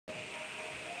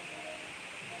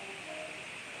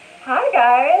Hi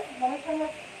guys. Let me turn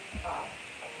this off.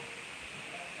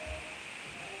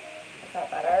 Is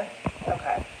that better?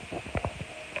 Okay.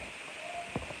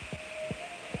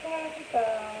 There we go.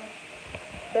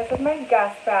 This is my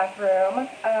guest bathroom.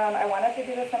 I wanted to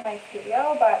do this in my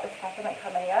studio, but the stuff isn't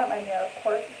coming yet. My nail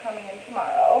course is coming in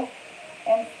tomorrow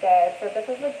instead. So this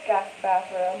is the guest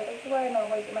bathroom. This is where I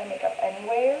normally do my makeup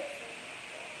anyways.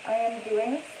 I am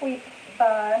doing a sweep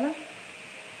bun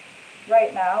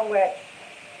right now, which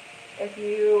if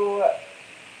you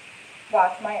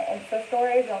watch my Insta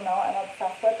stories, you'll know I'm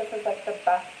obsessed with. This is like the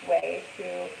best way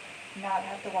to not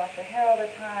have to wash your hair all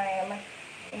the time.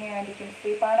 And you can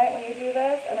sleep on it when you do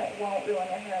this, and it won't ruin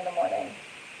your hair in the morning.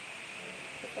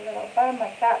 Just a little bun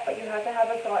like that, but you have to have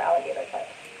this little alligator clip.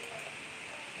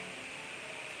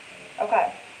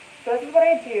 Okay, so this is what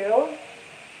I do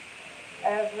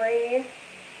every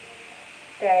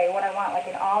day when I want like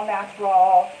an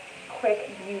all-natural,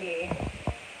 quick beauty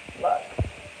look.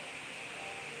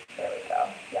 There we go.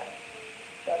 Yeah,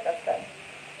 I feel like that's good.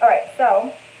 All right,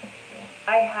 so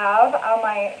I have on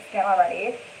my skin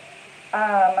already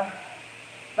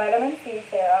vitamin C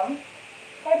serum.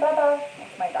 Hey, Bubba.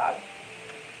 That's my dog.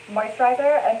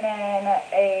 Moisturizer, and then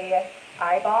a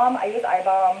eye balm. I use eye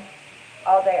balm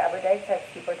all day, every day, because I have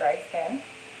super dry skin.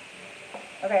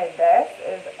 Okay, this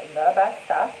is the best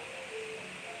stuff.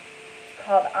 It's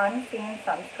called Unseen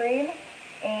Sunscreen,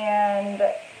 and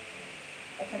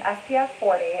it's an SPF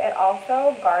 40. It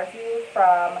also guards you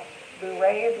from blue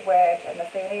rays, which in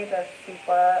this day and age are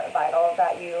super vital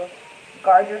that you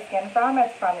guard your skin from.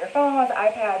 It's from your phones,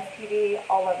 iPads, TV,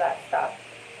 all of that stuff,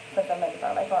 since I'm in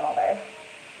front of my phone all day.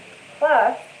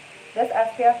 Plus, this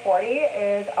SPF 40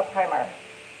 is a primer.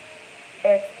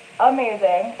 It's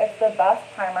amazing. It's the best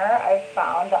primer I've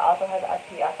found that also has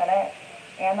SPF in it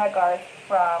and that guards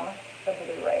from the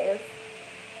blue rays.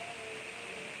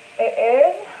 It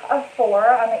is a 4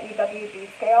 on the EWG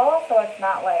scale, so it's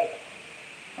not like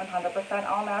 100%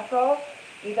 all natural.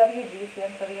 EWG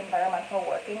stands for the Environmental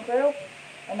Working Group,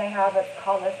 and they have, it's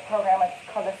called this program, it's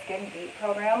called the Skin Deep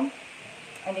program,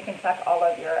 and you can check all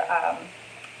of your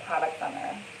products on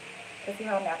there to see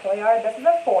how natural they are. This is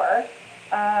a 4.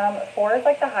 4 is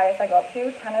like the highest I go up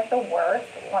to, 10 is the worst,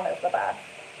 1 is the best.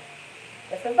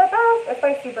 This is the best. It's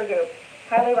by Supergoop.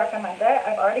 Highly recommend it.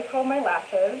 I've already curled my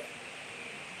lashes.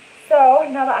 So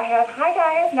now that I have, hi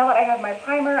guys, now that I have my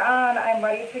primer on, I'm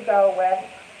ready to go with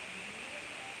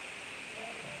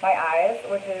my eyes,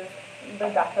 which is the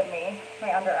death of me,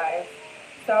 my under eyes.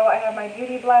 So I have my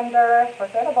beauty blender. Of course,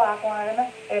 I have a black one.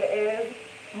 It is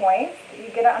moist. You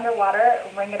get it under water,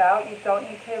 wring it out. You don't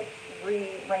need to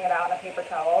wring it out in a paper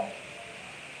towel.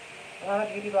 A lot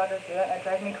of beauty bloggers do it, and it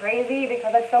drives me crazy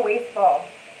because it's so wasteful.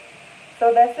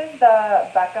 So this is the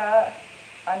Becca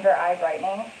Under Eye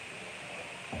Brightening.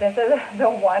 This is the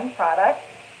one product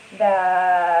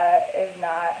that is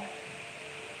not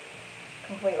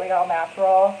completely all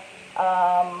natural,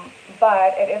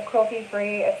 but it is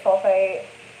cruelty-free, it's sulfate,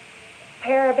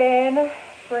 paraben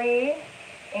free,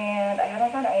 and I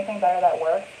haven't found anything better that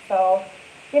works. So,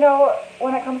 you know,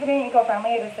 when it comes to being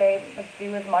eco-friendly, I just say, like,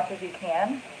 do as much as you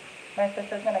can. My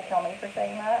sister's gonna kill me for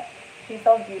saying that. She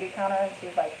sells Beauty Counter, and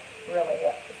she's like really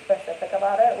specific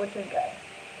about it, which is good.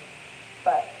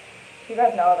 But if you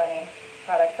guys know of any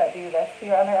products that do this to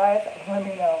your under eyes, let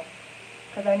me know,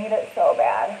 because I need it so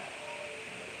bad.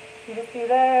 You just do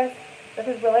this. This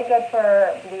is really good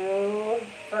for blue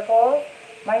circles.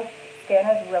 My skin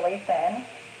is really thin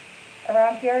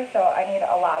around here, so I need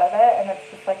a lot of it, and it's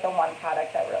just like the one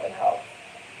product that really helps.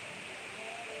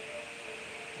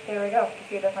 There we go. You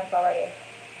see a difference already.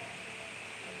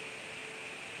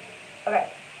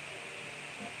 Okay.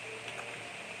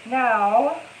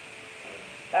 Now,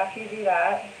 after you do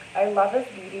that, I love this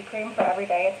beauty cream for every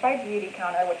day. It's by Beauty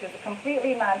Counter, which is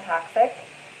completely non-toxic.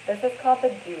 This is called the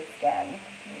Dew Skin.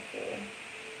 Let me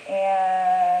see.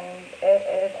 And it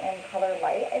is in color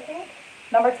light, I think.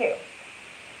 Number 2.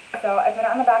 So I put it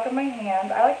on the back of my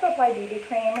hand. I like to apply BB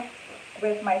cream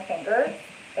with my fingers.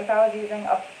 If I was using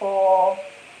a full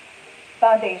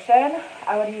foundation,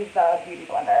 I would use the Beauty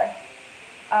Blender.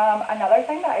 Another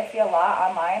thing that I see a lot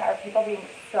online are people being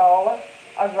so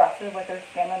aggressive with their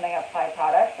skin when they apply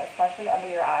products, especially under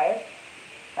your eyes.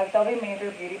 Like, there'll be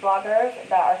major beauty bloggers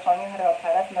that are showing you how to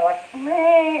apply this, and they're like,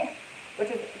 meh,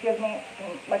 which gives me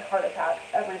like heart attacks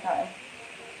every time.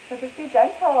 So just be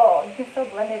gentle. You can still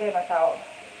blend it in without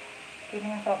giving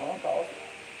yourself wrinkles.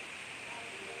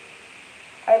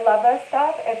 I love this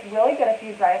stuff. It's really good if you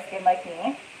have dry skin like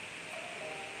me.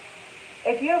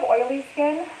 If you have oily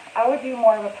skin, I would do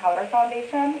more of a powder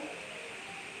foundation,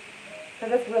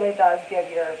 because this really does give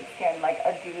your skin like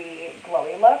a dewy,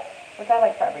 glowy look. which I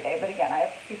like for every day, but again, I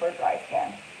have super dry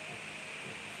skin.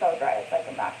 So dry, it's like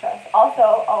obnoxious.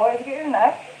 Also, always get your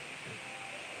neck.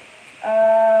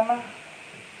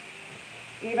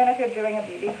 Even if you're doing a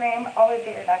BB cream, always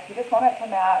get your neck. You just want it to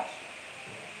match.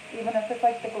 Even if it's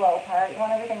like the glow part, you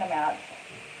want everything to match.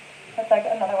 That's like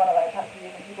another one of my pet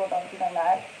peeves when people don't do their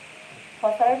neck.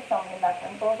 Plus I have so many neck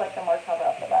wrinkles, like the more cover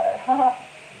up the better.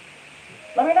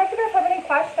 Let me know if you guys have any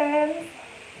questions.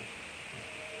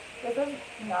 This is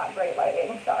not great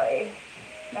lighting, sorry.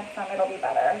 Next time it'll be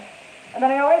better. And then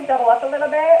I always double up a little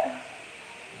bit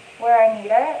where I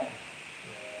need it.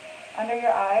 Under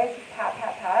your eyes, just pat,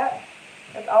 pat, pat.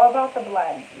 It's all about the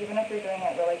blend, even if you're doing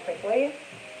it really quickly.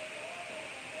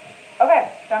 Okay,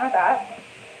 done with that.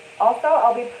 Also,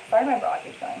 sorry my bra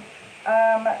keeps showing.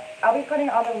 I'll be putting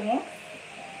all the links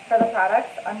for the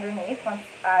products underneath once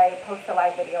I post a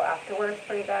live video afterwards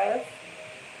for you guys.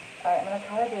 Alright, I'm going to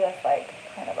try to do this like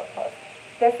kind of up close.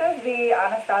 This is the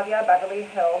Anastasia Beverly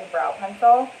Hills Brow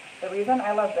Pencil. The reason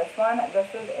I love this one, it's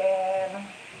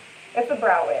a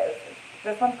Brow Wiz.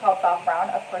 This one's called Soft Brown.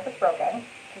 Of course it's broken,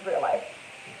 it's real life.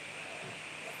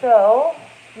 So,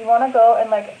 you want to go in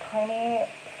like tiny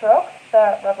strokes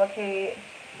that replicate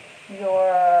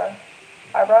your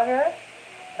eyebrow hairs.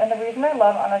 And the reason I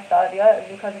love Anastasia is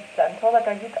because it's gentle. Like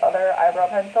I use other eyebrow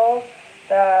pencils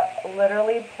that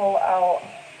literally pull out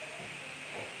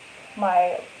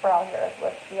my brow hairs,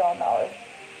 which we all know is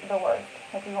the worst.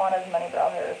 Like we want as many brow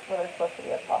hairs where they're supposed to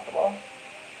be as possible.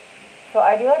 So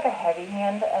I do like a heavy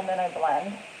hand and then I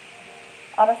blend.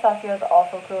 Anastasia is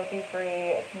also cruelty-free.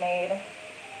 It's made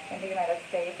in the United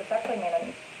States. It's actually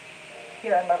made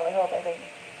here in Beverly Hills, I think.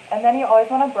 And then you always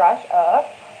want to brush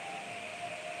up.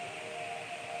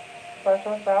 Brush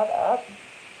those brows up.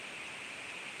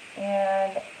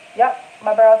 And, yep,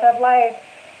 my brows have life.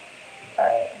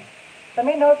 Alright. Let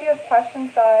me know if you have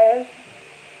questions, guys.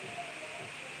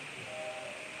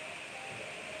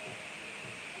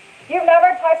 You've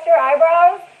never touched your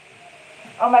eyebrows?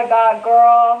 Oh my god,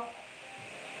 girl.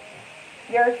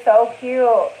 You're so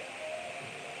cute.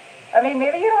 I mean,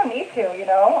 maybe you don't need to, you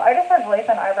know? I just have lace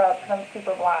on eyebrows because I'm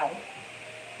super blonde.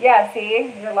 Yeah,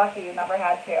 see? You're lucky you never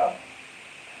had to.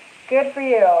 Good for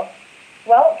you.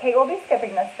 Well, Kate will be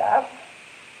skipping this step.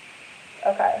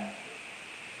 Okay.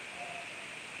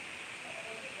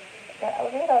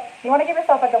 Yeah, you want to give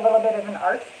yourself like a little bit of an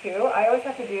arch too. I always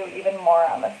have to do even more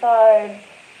on the sides.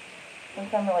 And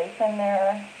some lace in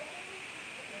there.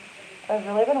 I've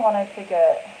really been wanting to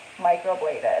get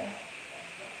microbladed,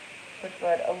 which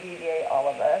would alleviate all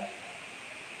of this.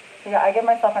 So yeah, I give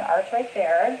myself an arch right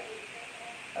there.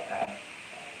 Okay.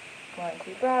 Going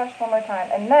to brush one more time.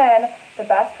 And then the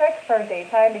best trick for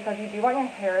daytime, because you do want your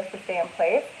hairs to stay in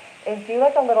place, is do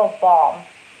like a little balm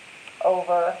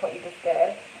over what you just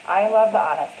did. I love the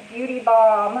Honest Beauty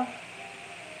Balm.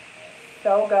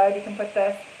 So good. You can put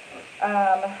this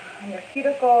on your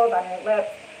cuticles, on your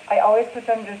lips. I always put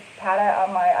them, just pat it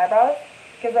on my eyebrows.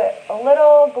 Gives it a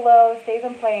little glow, stays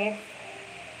in place.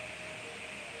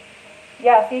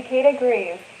 Yeah, see, Kate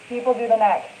agrees. People do the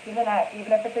neck, even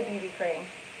if it's a BB cream.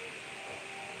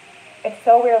 It's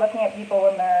so weird looking at people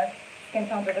when their skin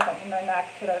tones are different from their neck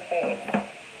to their face.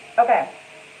 Okay.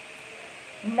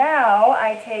 Now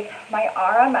I take my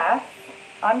RMS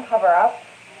on Cover Up.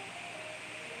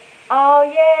 Oh,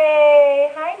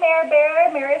 yay! Hi, Mare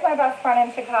Bear. Mary's my best friend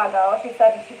in Chicago. She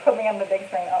said she put me on the big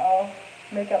screen. Uh-oh.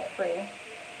 Makeup free.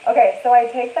 Okay, so I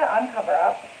take that on Cover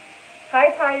Up.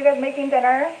 Hi, Ty. You guys making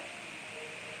dinner?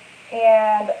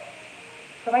 And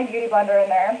put my beauty blender in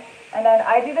there. And then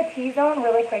I do the T-zone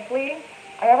really quickly.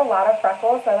 I have a lot of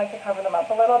freckles, so I like to cover them up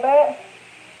a little bit.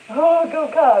 Oh, go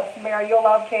Cubs. Mary, you'll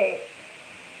love Kate.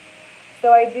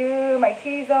 So I do my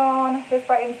T-zone. This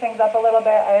brightens things up a little bit.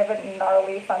 I have a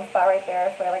gnarly sunspot right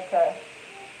there, so I like to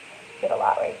get a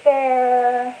lot right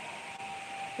there.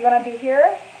 You want to do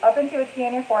here, up into a T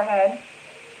on your forehead.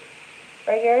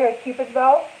 Right here, your Cupid's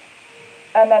bow.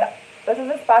 And then this is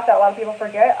a spot that a lot of people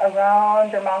forget,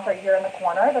 around your mouth right here in the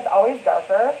corner. That's always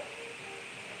darker.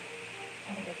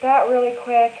 And get that really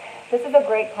quick. This is a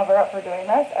great cover up for doing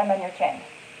this. And then your chin.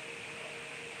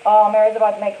 Oh, Mary's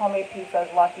about to make homemade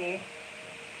pizzas. Lucky.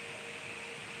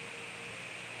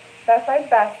 That's my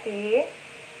bestie.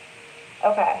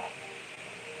 Okay.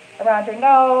 Around your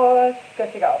nose.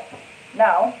 Good to go.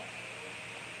 Now,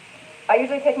 I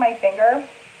usually take my finger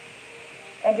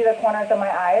and do the corners of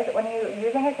my eyes. When you're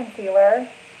using a concealer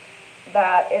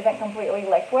that isn't completely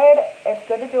liquid, it's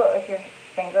good to do it with your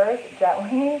fingers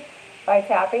gently by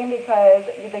tapping, because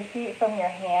the heat from your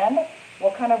hand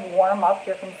will kind of warm up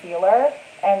your concealer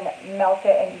and melt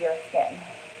it into your skin.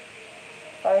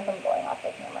 Sorry if I'm going off the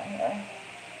camera here.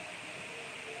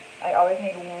 I always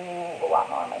need a lot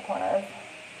more on my corners.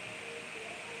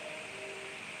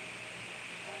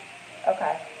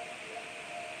 Okay.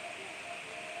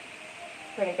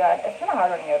 Pretty good. It's kind of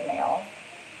hard when you have nails.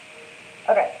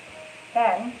 Okay.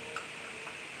 Then,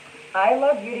 I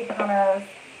love Beauty Counter's,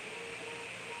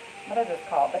 what is this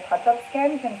called? The Touch Up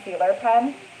Skin Concealer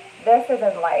Pen. This is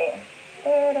in light.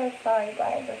 There it is. Sorry,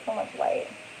 guys. There's so much light.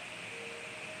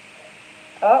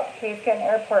 Oh, Kate's getting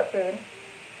airport food.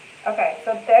 Okay,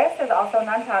 so this is also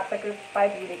non-toxic. It's by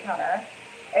Beauty Counter.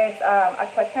 It's a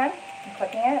quick pen. I'm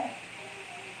clicking it.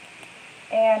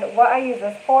 And what I use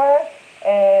this for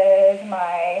is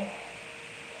my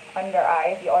under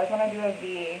eyes. You always want to do a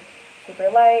V, super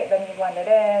light, then you blend it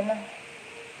in.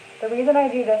 The reason I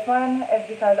do this one is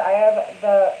because I have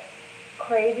the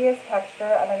craziest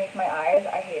texture underneath my eyes.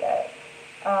 I hate it.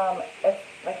 It's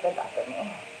like the death of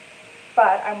me.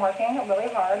 But I'm working really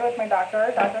hard with my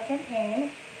doctor, Dr.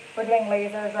 Champagne. We're doing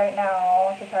lasers right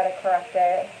now to try to correct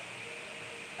it.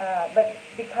 But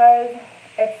because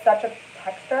it's such a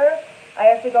texture, I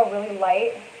have to go really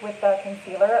light with the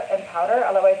concealer and powder,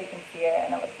 otherwise you can see it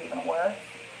and it looks even worse.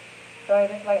 So I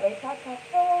just lightly tap, tap,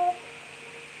 tap.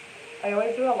 I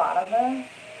always do a lot of this,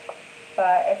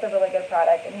 but it's a really good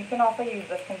product. And you can also use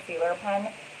this concealer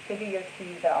pen to do your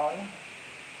T-zone,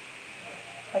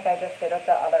 like I just did with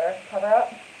the other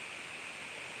cover-up.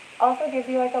 Also gives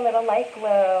you like a little light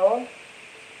glow.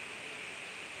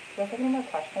 Do you guys have any more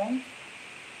questions?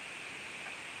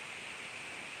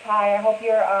 Ty, I hope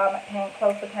you're paying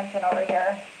close attention over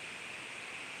here.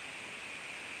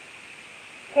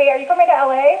 Hey, are you coming to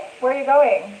LA? Where are you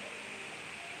going?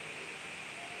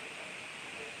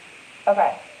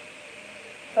 Okay,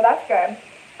 so that's good.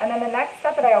 And then the next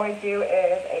step that I always do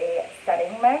is a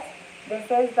setting mist. This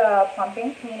is the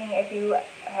Plumping Peony. If you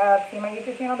have seen my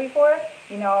YouTube channel before,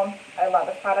 you know I love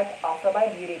this product, also by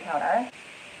Beauty Counter.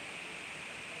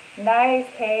 Nice,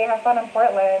 Kay, have fun in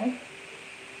Portland.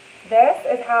 This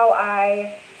is how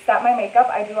I set my makeup.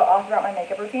 I do it all throughout my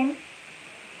makeup routine.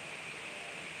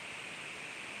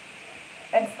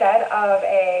 Instead of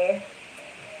a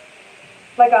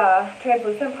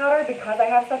translucent powder, because I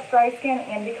have such dry skin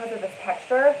and because of this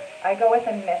texture, I go with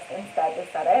a mist instead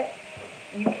to set it.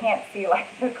 You can't see like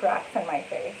the cracks in my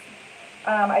face.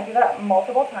 I do that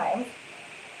multiple times.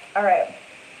 All right,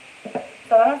 so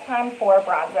then it's time for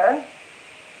bronzer.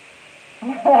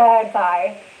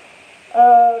 Tie.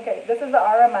 Okay, this is the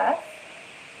RMS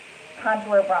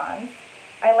Contour Bronze.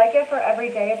 I like it for every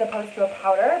day as opposed to a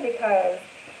powder because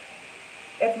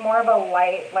it's more of a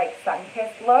light, like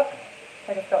sun-kissed look.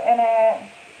 So I just go in it,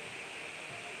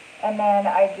 and then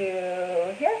I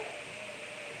do here.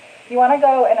 You want to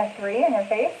go in a 3 in your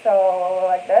face, so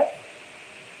like this,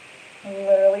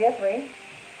 literally a 3.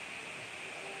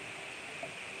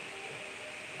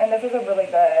 And this is a really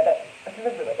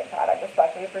good product,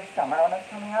 especially for summer when it's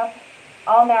coming up.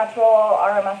 All natural,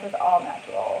 RMS is all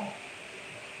natural.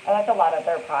 I like a lot of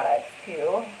their products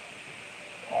too.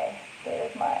 Okay,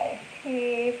 there's my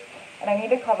teeth. And I need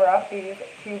to cover up these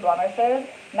 2 blemishes.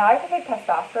 Now I have to take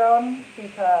testosterone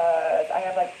because I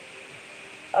have like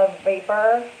a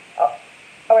vapor.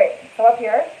 Oh wait, so up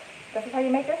here, this is how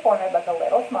you make your forehead look a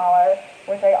little smaller,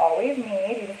 which I always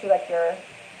need. You just do like your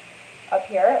up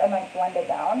here and like blend it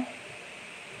down.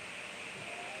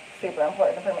 Super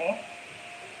important for me.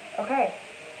 Okay,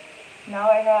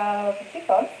 now I have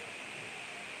cheekbones.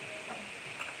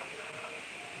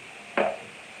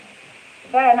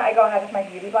 Then I go ahead with my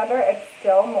Beauty Blender. It's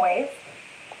still moist.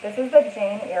 This is the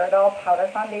Jane Iredale Powder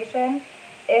Foundation.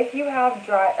 If you have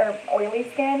dry or oily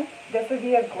skin, this would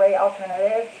be a great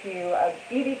alternative to a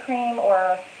BB cream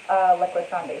or a liquid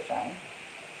foundation.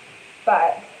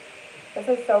 But this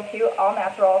is so cute, all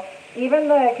natural. Even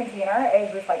the container is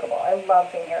recyclable. I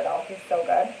love Jane Iredale. She's so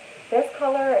good. This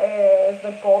color is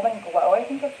the Golden Glow, I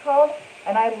think it's called.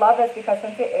 And I love this because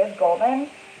since it is golden,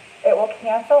 it will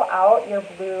cancel out your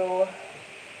blue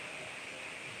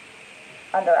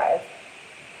under eyes.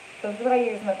 So this is what I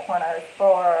use in the corners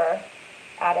for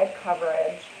added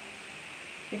coverage.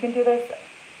 You can do this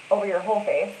over your whole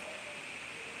face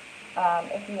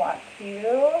if you want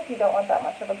to, if you don't want that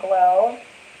much of a glow.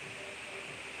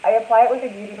 I apply it with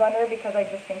a Beauty Blender because I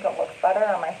just think it looks better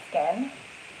on my skin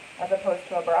as opposed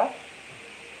to a brush.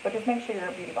 But just make sure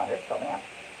your Beauty Blender is still damp.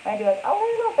 And I do like a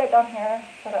little bit down here,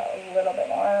 set it a little bit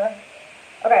more.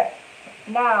 Okay,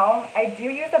 now I do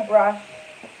use a brush.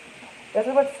 This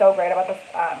is what's so great about this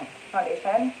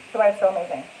foundation. So why it's so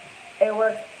amazing. It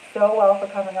works so well for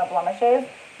covering up blemishes.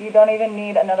 You don't even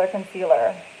need another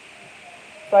concealer.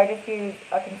 So I just use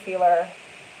a concealer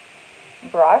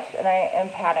brush and I am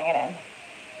patting it in.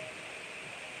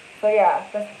 So yeah,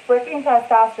 this freaking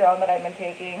testosterone that I've been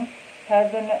taking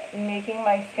has been making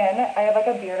my skin, I have like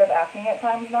a beard of acne at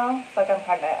times now. It's like I'm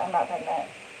pregnant. I'm not pregnant.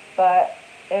 But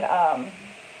it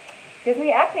gives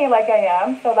me acne like I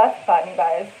am, so that's fun, you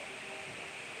guys.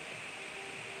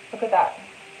 Look at that.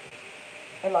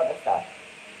 I love this stuff.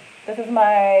 This is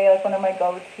my, like, one of my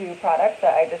go-to products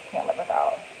that I just can't live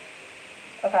without.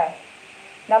 Okay.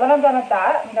 Now that I'm done with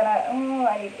that, I'm gonna,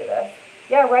 I need to do this.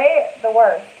 Yeah, right? The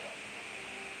worst.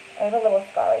 I have a little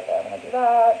scar right there. I'm gonna do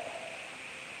that.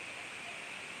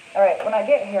 Alright, when I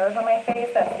get hairs on my face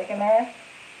that stick in there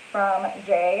from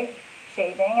Jay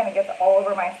shaving and it gets all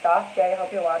over my stuff, Jay, I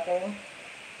hope you're watching,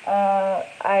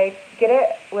 I get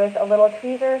it with a little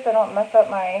tweezer so I don't mess up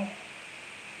my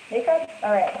makeup.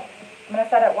 Alright, I'm going to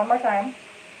set it one more time.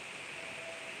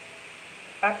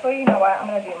 Actually, you know what? I'm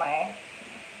going to do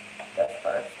this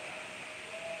first.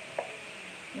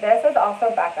 This is also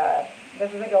Becca.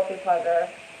 This is a guilty pleasure.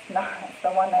 It's not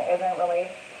the one that isn't really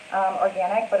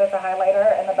organic, but it's a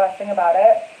highlighter, and the best thing about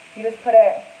it, you just put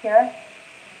it here,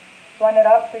 blend it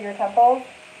up through your temples,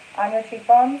 on your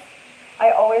cheekbones.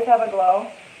 I always have a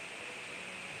glow,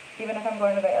 even if I'm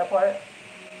going to the airport.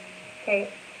 Kate,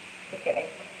 just kidding.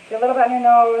 Do a little bit on your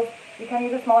nose. You can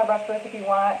use a smaller brush for this if you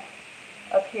want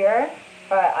up here,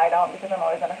 but I don't because I'm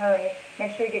always in a hurry.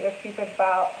 Make sure you get your Cupid's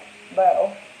bow.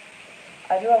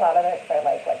 I do a lot of it because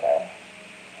I like a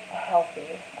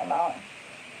healthy amount.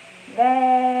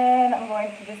 Then I'm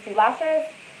going to just do lashes,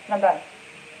 and I'm done.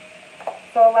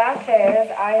 So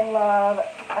lashes,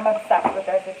 I'm obsessed with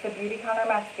this. It's the Beauty Counter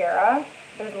Mascara.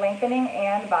 There's lengthening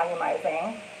and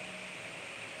volumizing.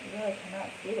 You really cannot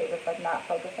see it, it's like not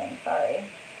focusing, sorry.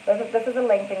 This is a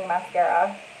lengthening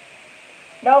mascara.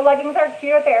 No, leggings are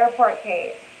cute at the airport,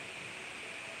 Kate.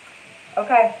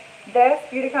 Okay, this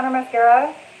Beauty Counter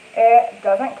Mascara, it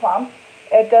doesn't clump.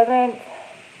 It doesn't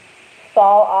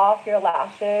fall off your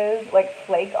lashes, like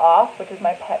flake off, which is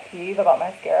my pet peeve about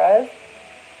mascaras.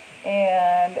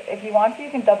 And if you want to, you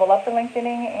can double up the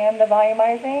lengthening and the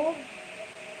volumizing.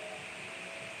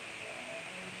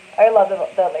 I love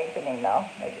the lengthening though.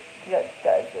 It just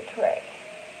does the trick.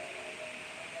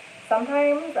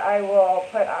 Sometimes I will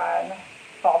put on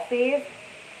falsies.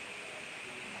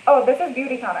 Oh, this is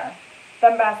Beauty Counter,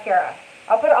 the mascara.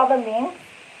 I'll put all the links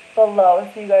below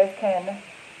so you guys can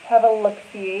have a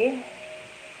look-see.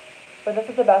 But this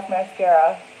is the best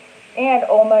mascara. And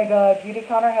oh my god, Beauty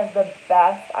Counter has the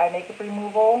best eye makeup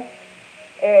removal.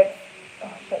 It's,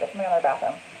 oh shit, it's my other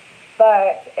bathroom.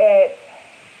 But it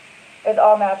is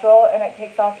all natural and it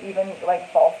takes off even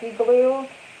like falsy glue.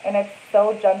 And it's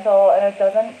so gentle and it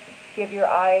doesn't give your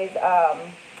eyes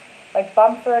like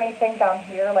bumps or anything down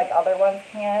here like other ones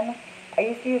can. I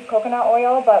used to use coconut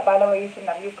oil, but by the way, you should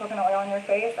never use coconut oil on your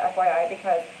face, FYI,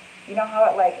 because you know how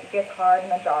it like gets hard in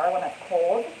the jar when it's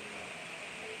cold?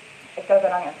 It does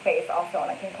it on your face also,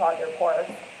 and it can clog your pores.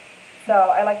 So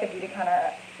I like the Beauty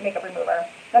Counter makeup remover.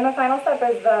 Then the final step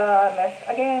is the mist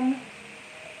again.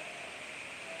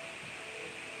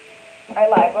 I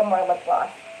lied, one more lip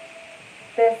gloss.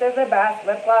 This is the best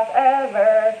lip gloss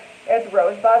ever. It's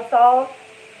rosebud salt.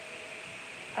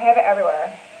 I have it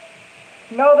everywhere.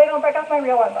 No, they don't break off my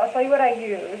real ones. I'll show you what I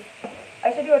use.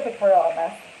 I should do a tutorial on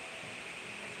this.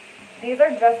 These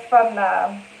are just from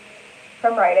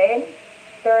Rite Aid.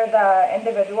 They're the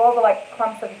individuals, they're like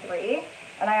clumps of 3.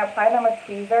 And I apply them with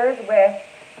tweezers with,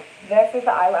 this is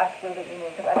the eyelash glue that you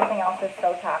need because everything else is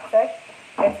so toxic.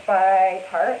 It's by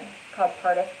Tarte. It's called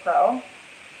Tarteist Pro.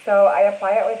 So I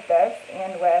apply it with this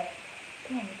and with,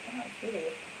 damn, you cannot see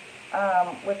these,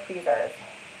 with tweezers.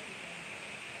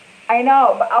 I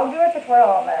know, but I'll do a tutorial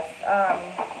on this.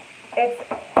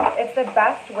 It's the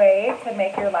best way to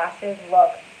make your lashes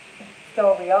look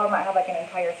still real. It might have like an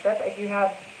entire strip. If you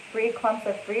have 3 clumps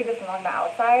of 3 just along the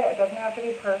outside, it doesn't have to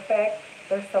be perfect.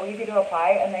 They're so easy to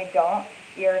apply and they don't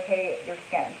irritate your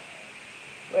skin,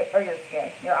 or your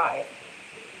eyes.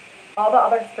 All the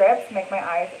other strips make my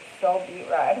eyes so beet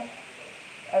red.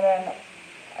 And then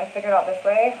I figured out this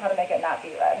way how to make it not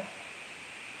beet red.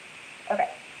 Okay.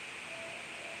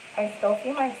 I still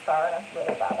see my scar and it's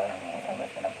really bothering me, so I'm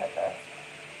just going to put this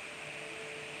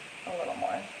a little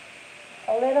more.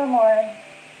 A little more.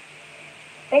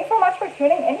 Thanks so much for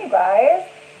tuning in, you guys.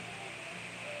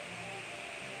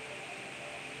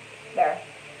 There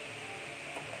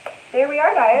we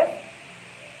are, guys.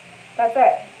 That's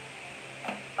it.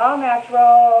 All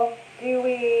natural,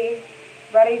 dewy,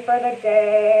 ready for the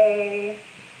day.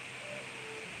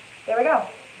 There we go.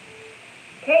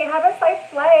 Kate, have a safe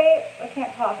flight. I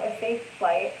can't talk. A safe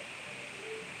flight.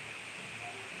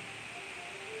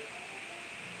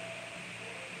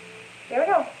 There we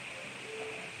go.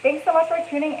 Thanks so much for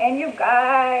tuning in, you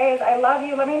guys. I love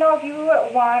you. Let me know if you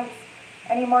want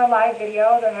any more live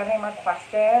videos or have any more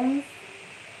questions.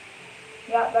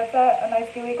 Yeah, that's it. A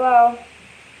nice dewy glow.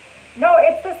 No,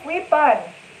 it's the sleep bun.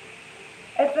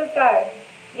 It's this guy.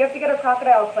 You have to get a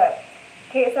crocodile clip.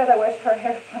 Kate says, I wish her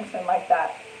hair functioned like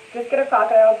that. Just get a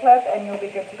crocodile clip and you'll be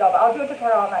good to go. But I'll do a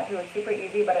tutorial on that too. It's super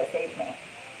easy, but it saves me.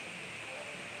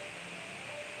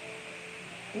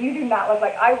 You do not look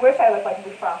like, I wish I looked like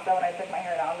Blue Frosted when I took my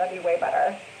hair down. That'd be way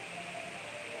better.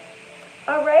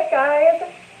 All right, guys.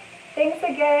 Thanks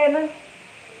again.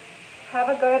 Have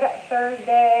a good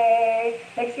Thursday.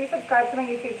 Make sure you subscribe to my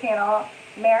YouTube channel.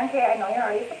 Maren K, I know you're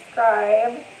already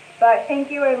subscribed. But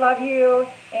thank you, I love you,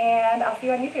 and I'll see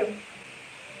you on YouTube.